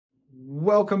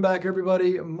Welcome back,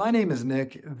 everybody. My name is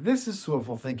Nick. This is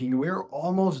Swiftful Thinking. We're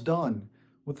almost done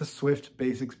with the Swift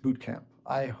Basics Bootcamp.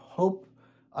 I hope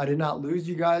I did not lose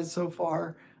you guys so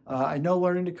far. I know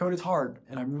learning to code is hard,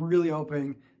 and I'm really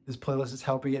hoping this playlist is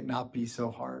helping it not be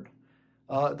so hard.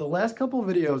 The last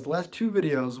two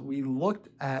videos, we looked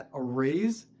at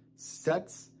arrays,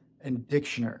 sets, and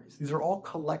dictionaries. These are all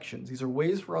collections. These are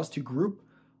ways for us to group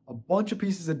a bunch of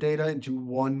pieces of data into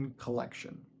one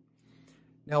collection.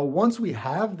 Now, once we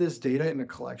have this data in a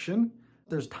collection,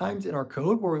 there's times in our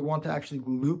code where we want to actually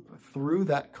loop through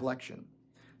that collection.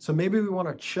 So maybe we want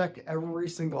to check every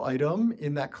single item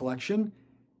in that collection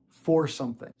for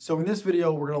something. So in this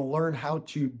video, we're going to learn how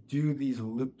to do these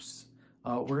loops.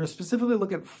 We're going to specifically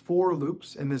look at 4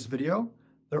 loops in this video.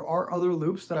 There are other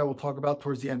loops that I will talk about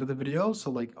towards the end of the video,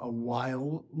 so like a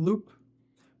while loop,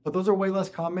 but those are way less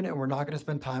common and we're not going to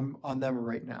spend time on them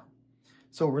right now.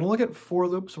 So we're going to look at 4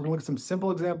 loops. We're going to look at some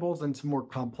simple examples and some more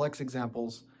complex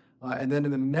examples. And then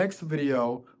in the next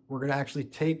video, we're going to actually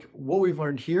take what we've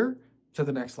learned here to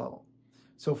the next level.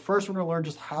 So first, we're going to learn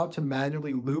just how to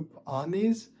manually loop on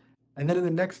these. And then in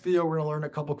the next video, we're going to learn a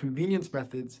couple convenience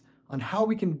methods on how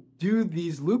we can do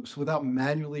these loops without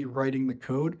manually writing the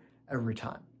code every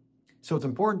time. So it's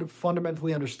important to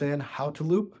fundamentally understand how to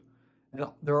loop. And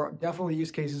there are definitely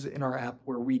use cases in our app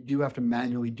where we do have to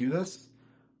manually do this.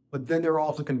 But then there are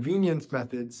also convenience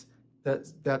methods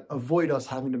that avoid us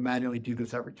having to manually do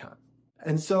this every time.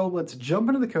 And so let's jump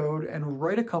into the code and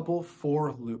write a couple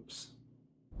for loops.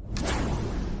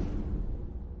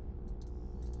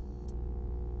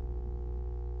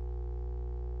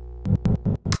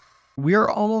 We are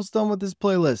almost done with this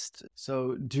playlist,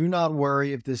 so do not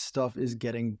worry if this stuff is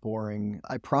getting boring.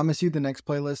 I promise you the next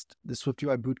playlist, the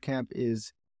SwiftUI Bootcamp,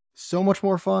 is so much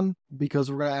more fun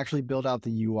because we're going to actually build out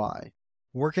the UI.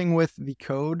 Working with the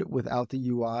code without the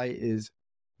UI is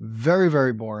very,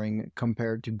 very boring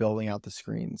compared to building out the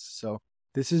screens. So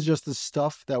this is just the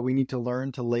stuff that we need to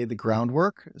learn to lay the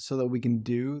groundwork so that we can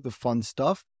do the fun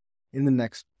stuff in the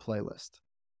next playlist.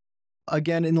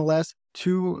 Again, in the last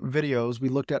 2 videos, we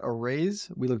looked at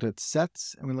arrays, we looked at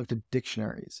sets, and we looked at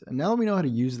dictionaries. And now that we know how to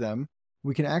use them,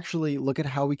 we can actually look at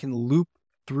how we can loop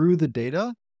through the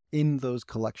data in those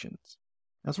collections.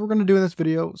 That's what we're going to do in this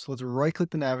video. So let's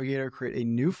right-click the navigator, create a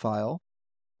new file.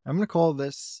 I'm going to call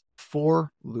this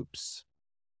for loops.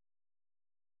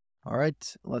 All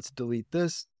right, let's delete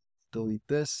this,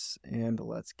 and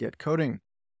let's get coding.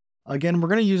 Again, we're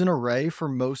going to use an array for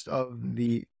most of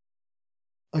the...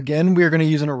 Again, we are going to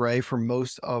use an array for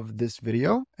most of this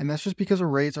video, and that's just because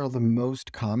arrays are the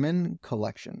most common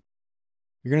collection.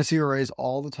 You're going to see arrays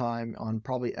all the time on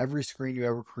probably every screen you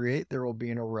ever create. There will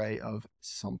be an array of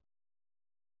something.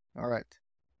 All right,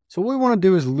 so what we want to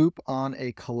do is loop on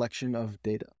a collection of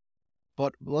data.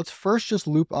 But let's first just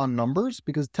loop on numbers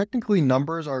because technically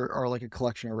numbers are like a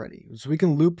collection already. So we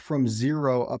can loop from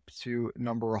 0 up to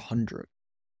number 100.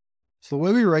 So the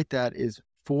way we write that is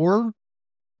for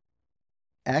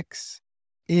x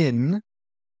in,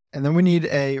 and then we need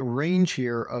a range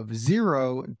here of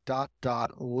 0 ...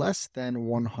 less than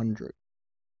 100.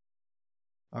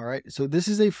 All right, so this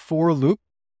is a for loop.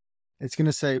 It's going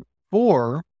to say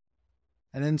for,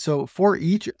 and then so for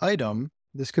each item,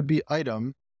 this could be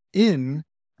item in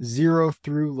 0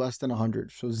 through less than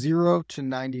 100. So 0 to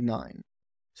 99.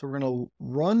 So we're going to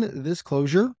run this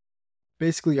closure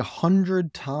basically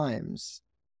 100 times.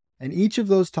 And each of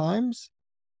those times,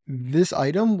 this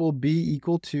item will be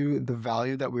equal to the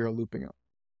value that we are looping on.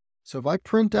 So if I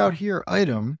print out here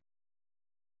item,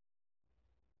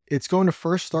 it's going to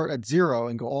first start at 0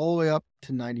 and go all the way up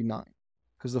to 99.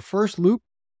 Because the first loop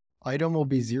item will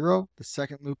be 0, the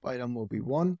second loop item will be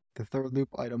 1, the third loop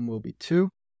item will be 2.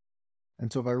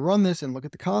 And so if I run this and look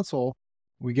at the console,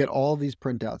 we get all these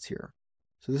printouts here.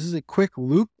 So this is a quick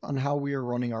loop on how we are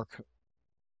running our code.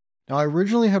 Now I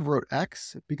originally had wrote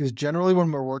x because generally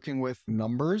when we're working with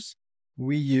numbers,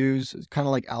 we use kind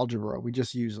of like algebra. We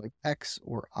just use like x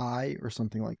or I or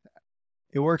something like that.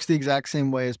 It works the exact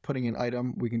same way as putting an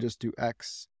item. We can just do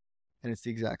x and it's the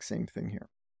exact same thing here.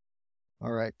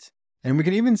 All right. And we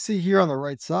can even see here on the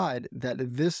right side that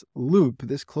this loop,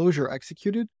 this closure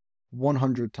executed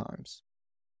 100 times.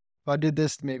 If I did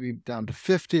this maybe down to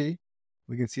 50,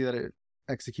 we can see that it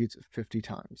executes 50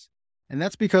 times. And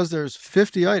that's because there's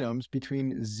 50 items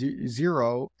between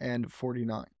 0 and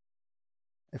 49.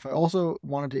 If I also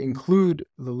wanted to include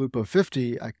the loop of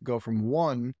 50, I could go from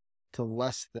 1 to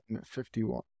less than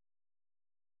 51.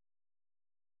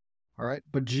 All right,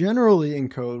 but generally in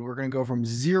code, we're going to go from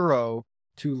 0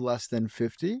 to less than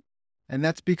 50. And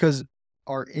that's because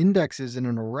our indexes in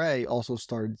an array also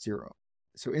start at 0.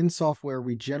 So in software,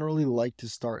 we generally like to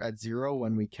start at 0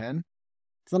 when we can.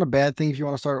 It's not a bad thing if you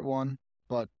want to start at 1,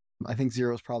 but I think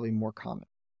 0 is probably more common.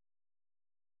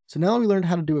 So now that we learned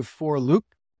how to do a for loop,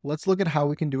 let's look at how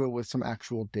we can do it with some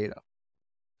actual data.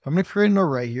 I'm going to create an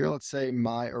array here. Let's say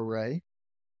my array,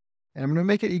 and I'm going to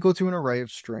make it equal to an array of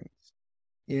strings.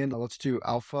 And let's do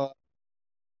alpha,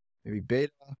 maybe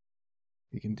beta.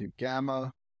 We can do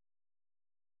gamma,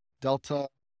 delta,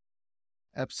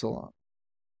 epsilon.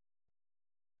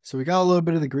 So we got a little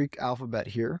bit of the Greek alphabet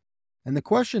here. And the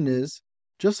question is,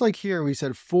 just like here, we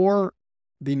said for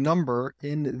the number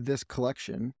in this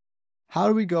collection, how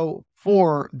do we go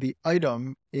for the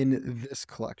item in this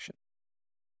collection?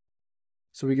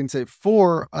 So we can say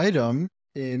for item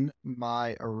in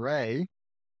my array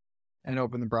and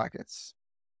open the brackets.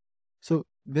 So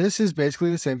this is basically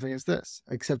the same thing as this,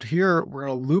 except here we're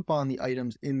going to loop on the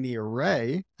items in the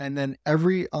array, and then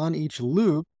on each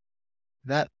loop,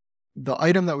 that the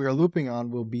item that we are looping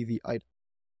on will be the item.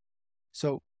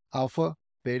 So alpha,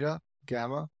 beta,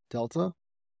 gamma, delta,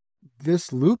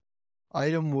 this loop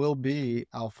item will be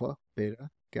alpha, beta,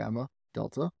 gamma,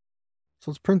 delta.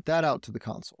 So let's print that out to the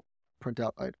console. Print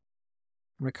out item.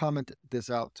 I'm going to comment this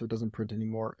out so it doesn't print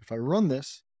anymore. If I run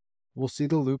this, we'll see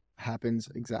the loop happens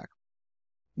exactly.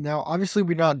 Now, obviously,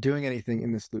 we're not doing anything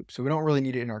in this loop, so we don't really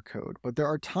need it in our code. But there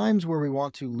are times where we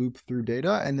want to loop through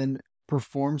data and then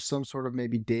perform some sort of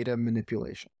maybe data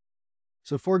manipulation.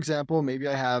 So for example, maybe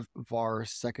I have var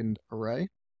second array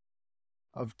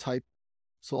of type,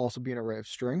 so it'll also be an array of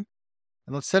string.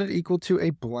 And let's set it equal to a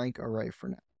blank array for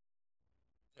now.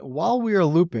 While we are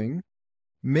looping,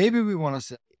 maybe we want to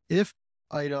say if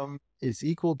item is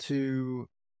equal to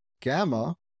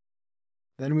gamma,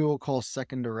 then we will call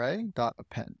second array dot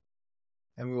append,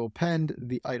 and we will append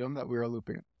the item that we are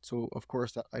looping on. So of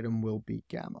course that item will be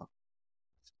gamma.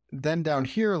 Then down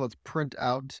here, let's print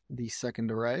out the second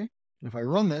array. And if I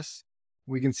run this,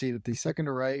 we can see that the second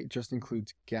array just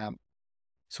includes gamma.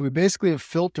 So we basically have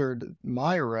filtered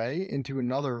my array into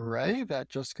another array that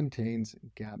just contains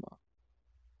gamma.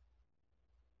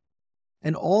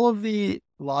 And all of the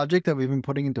logic that we've been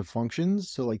putting into functions,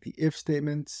 so like the if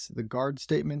statements, the guard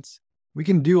statements, we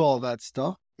can do all that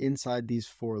stuff inside these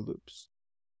for loops.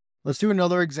 Let's do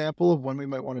another example of when we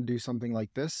might want to do something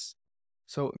like this.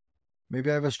 So maybe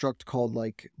I have a struct called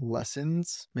like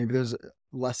lessons. Maybe there's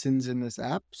lessons in this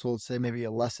app. So let's say maybe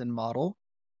a lesson model.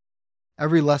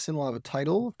 Every lesson will have a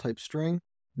title of type string,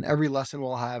 and every lesson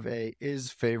will have a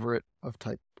is favorite of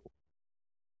type.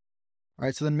 All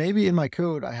right, so then maybe in my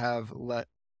code, I have let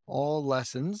all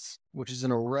lessons, which is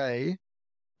an array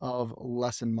of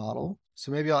lesson model.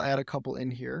 So maybe I'll add a couple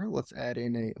in here. Let's add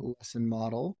in a lesson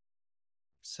model.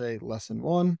 Say lesson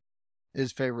 1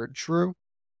 is favorite true.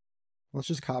 Let's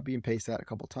just copy and paste that a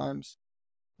couple times.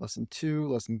 Lesson 2,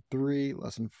 lesson 3,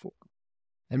 lesson 4.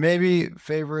 And maybe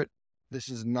favorite, this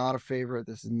is not a favorite,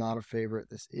 this is not a favorite,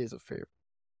 this is a favorite.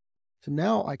 So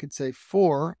now I could say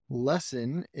for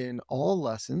lesson in all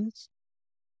lessons,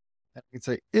 and I could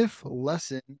say if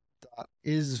lesson dot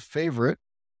is favorite.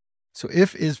 So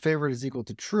if is favorite is equal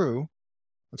to true,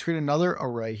 let's create another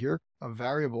array here, a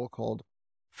variable called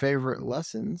favorite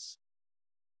lessons,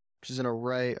 which is an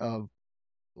array of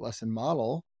lesson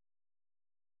model.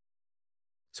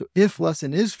 So if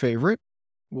lesson is favorite,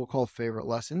 we'll call favorite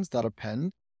lessons dot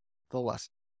append the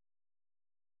lesson.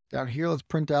 Down here, let's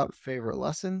print out favorite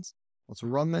lessons. Let's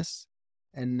run this.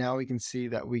 And now we can see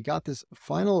that we got this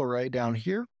final array down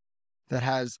here that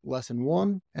has lesson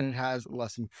 1 and it has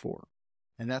lesson 4.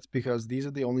 And that's because these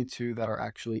are the only two that are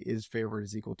actually is favorite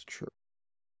is equal to true.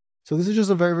 So this is just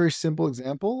a very, very simple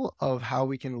example of how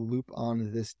we can loop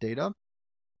on this data.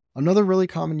 Another really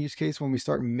common use case when we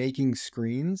start making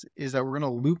screens is that we're going to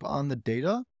loop on the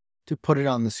data to put it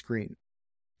on the screen.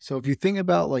 So if you think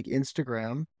about like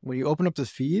Instagram, when you open up the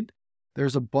feed,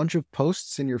 there's a bunch of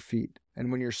posts in your feed.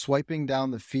 And when you're swiping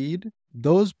down the feed,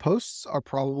 those posts are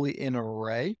probably in an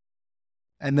array.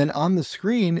 And then on the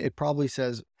screen, it probably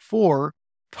says for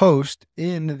post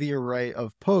in the array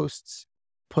of posts,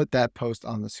 put that post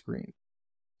on the screen.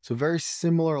 So very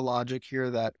similar logic here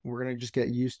that we're going to just get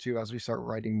used to as we start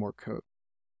writing more code.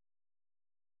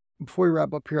 Before we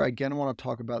wrap up here, again, I want to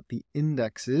talk about the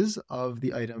indexes of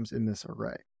the items in this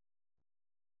array.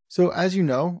 So as you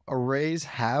know, arrays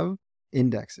have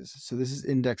indexes. So this is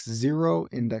index 0,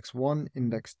 index 1,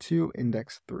 index 2,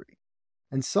 index 3.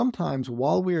 And sometimes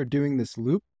while we are doing this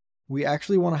loop, we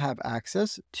actually want to have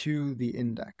access to the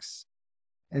index.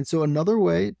 And so another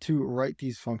way to write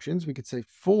these functions, we could say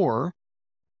for,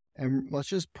 and let's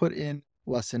just put in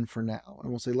lesson for now. And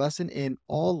we'll say lesson in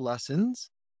all lessons,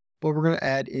 but we're going to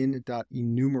add in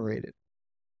 .enumerated.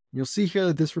 You'll see here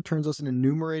that this returns us an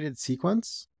enumerated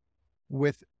sequence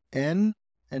with n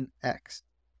and x.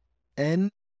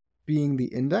 N being the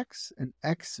index and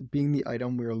x being the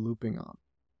item we are looping on.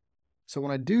 So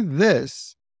when I do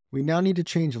this, we now need to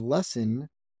change lesson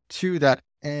to that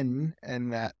n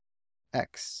and that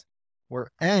x,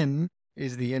 where n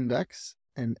is the index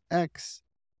and x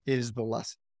is the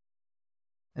lesson.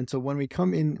 And so when we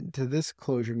come into this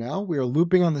closure now, we are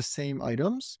looping on the same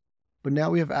items, but now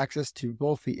we have access to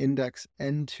both the index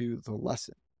and to the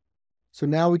lesson. So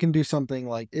now we can do something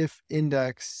like if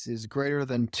index is greater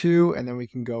than 2, and then we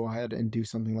can go ahead and do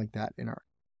something like that in our.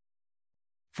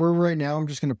 For right now, I'm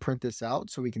just going to print this out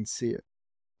so we can see it.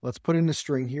 Let's put in a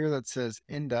string here that says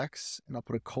index, and I'll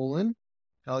put a colon.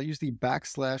 I'll use the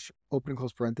backslash open and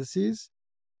close parentheses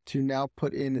to now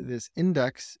put in this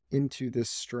index into this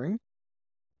string.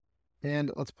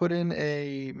 And let's put in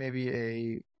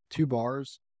maybe 2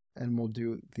 bars, and we'll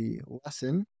do the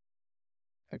lesson,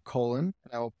 a colon,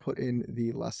 and I will put in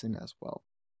the lesson as well.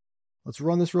 Let's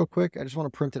run this real quick. I just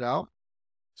want to print it out.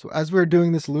 So as we're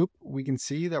doing this loop, we can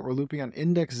see that we're looping on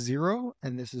index 0,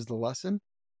 and this is the lesson,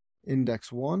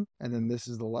 index 1, and then this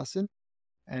is the lesson,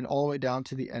 and all the way down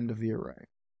to the end of the array.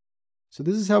 So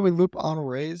this is how we loop on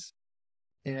arrays,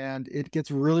 and it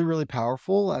gets really, really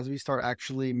powerful as we start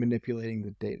actually manipulating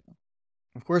the data.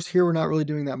 Of course, here we're not really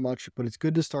doing that much, but it's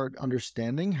good to start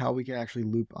understanding how we can actually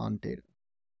loop on data.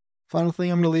 Final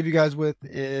thing I'm going to leave you guys with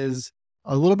is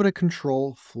a little bit of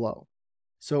control flow.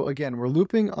 So again, we're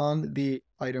looping on the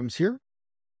items here,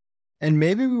 and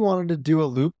maybe we wanted to do a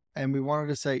loop and we wanted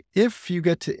to say, if you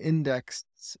get to index,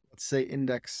 let's say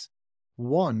index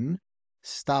 1,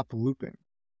 stop looping.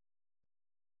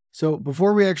 So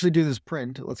before we actually do this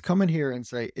print, let's come in here and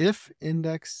say, if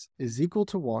index is equal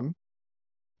to 1,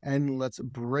 and let's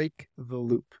break the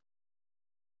loop.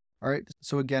 All right,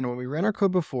 so again, when we ran our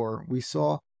code before, we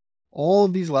saw all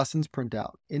of these lessons print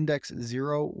out, index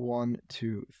 0, 1,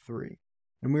 2, 3.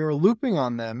 And we were looping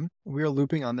on them,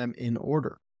 in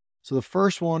order. So the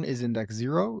first one is index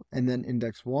 0, and then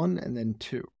index 1, and then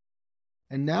 2.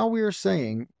 And now we are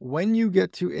saying, when you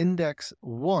get to index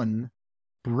 1,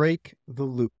 break the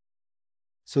loop.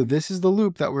 So this is the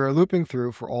loop that we are looping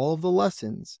through for all of the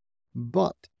lessons.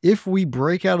 But if we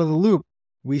break out of the loop,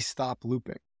 we stop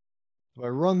looping. If I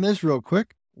run this real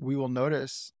quick, we will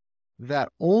notice that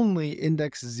only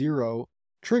index 0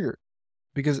 triggered,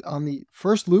 because on the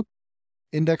first loop,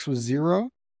 index was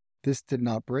 0. This did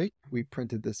not break. We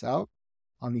printed this out.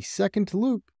 On the second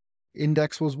loop,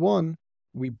 index was 1.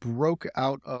 We broke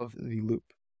out of the loop.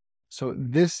 So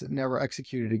this never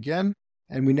executed again,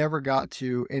 and we never got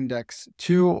to index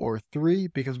 2 or 3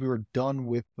 because we were done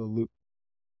with the loop.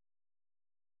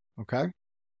 Okay.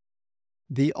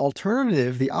 The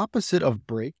alternative, the opposite of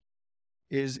break,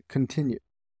 is continue.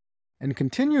 And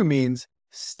continue means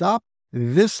stop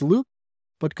this loop,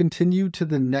 but continue to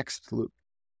the next loop.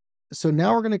 So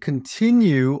now we're going to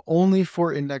continue only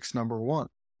for index number 1.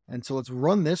 And so let's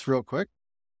run this real quick.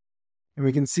 And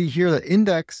we can see here that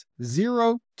index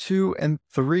 0, 2, and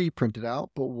 3 printed out,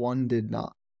 but 1 did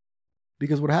not.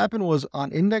 Because what happened was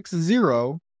on index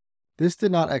 0, this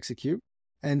did not execute.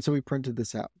 And so we printed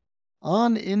this out.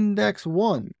 On index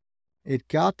 1, it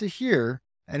got to here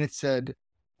and it said,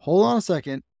 hold on a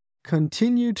second,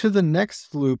 continue to the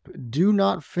next loop, do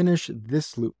not finish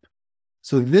this loop.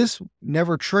 So this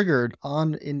never triggered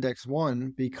on index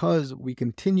 1 because we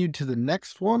continued to the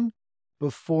next one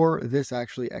before this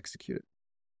actually executed.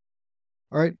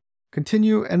 All right,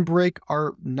 continue and break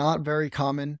are not very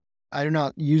common. I do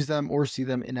not use them or see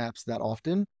them in apps that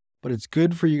often. But it's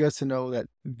good for you guys to know that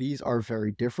these are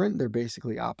very different. They're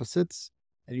basically opposites,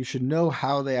 and you should know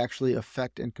how they actually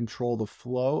affect and control the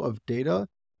flow of data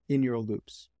in your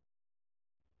loops.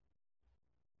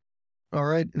 All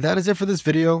right, that is it for this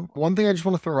video. One thing I just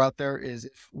want to throw out there is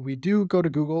if we do go to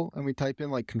Google and we type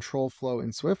in like control flow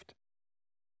in Swift,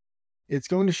 it's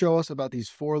going to show us about these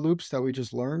 4 loops that we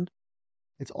just learned.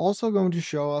 It's also going to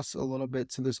show us a little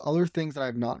bit. So there's other things that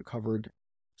I've not covered.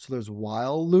 So there's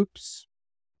while loops.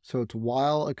 So it's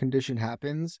while a condition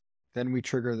happens, then we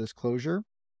trigger this closure.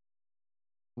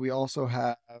 We also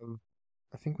have,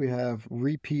 I think we have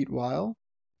repeat while.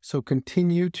 So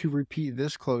continue to repeat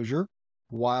this closure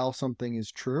while something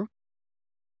is true.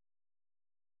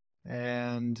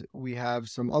 And we have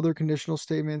some other conditional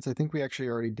statements. I think we actually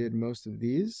already did most of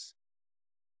these.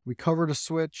 We covered a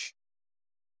switch.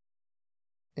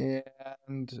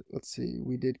 And let's see,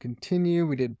 we did continue,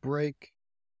 we did break.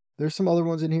 There's some other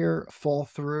ones in here, fall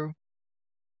through.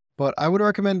 But I would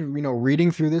recommend, reading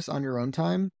through this on your own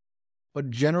time. But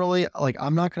generally,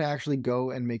 I'm not going to actually go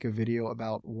and make a video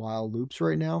about while loops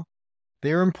right now.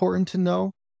 They're important to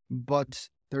know, but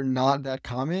they're not that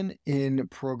common in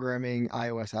programming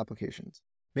iOS applications.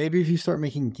 Maybe if you start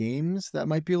making games, that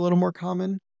might be a little more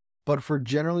common. But for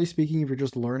generally speaking, if you're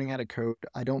just learning how to code,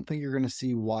 I don't think you're going to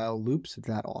see while loops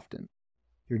that often.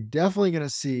 You're definitely going to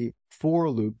see for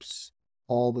loops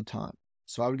all the time.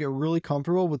 So I would get really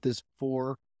comfortable with this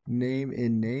for name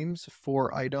in names,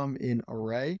 for item in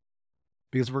array,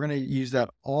 because we're going to use that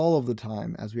all of the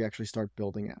time as we actually start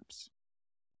building apps.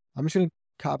 I'm just going to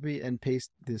copy and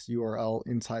paste this URL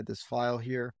inside this file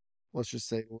here. Let's just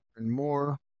say learn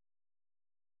more,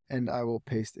 and I will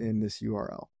paste in this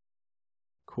URL.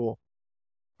 Cool.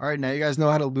 All right, now you guys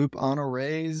know how to loop on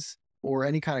arrays or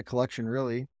any kind of collection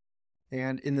really.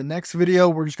 And in the next video,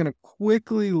 we're just going to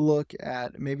quickly look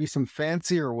at maybe some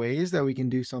fancier ways that we can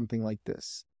do something like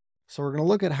this. So we're going to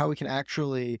look at how we can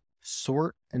actually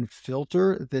sort and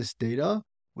filter this data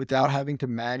without having to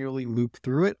manually loop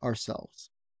through it ourselves.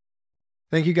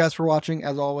 Thank you guys for watching.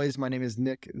 As always, my name is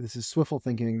Nick. This is Swiftful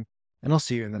Thinking, and I'll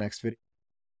see you in the next video.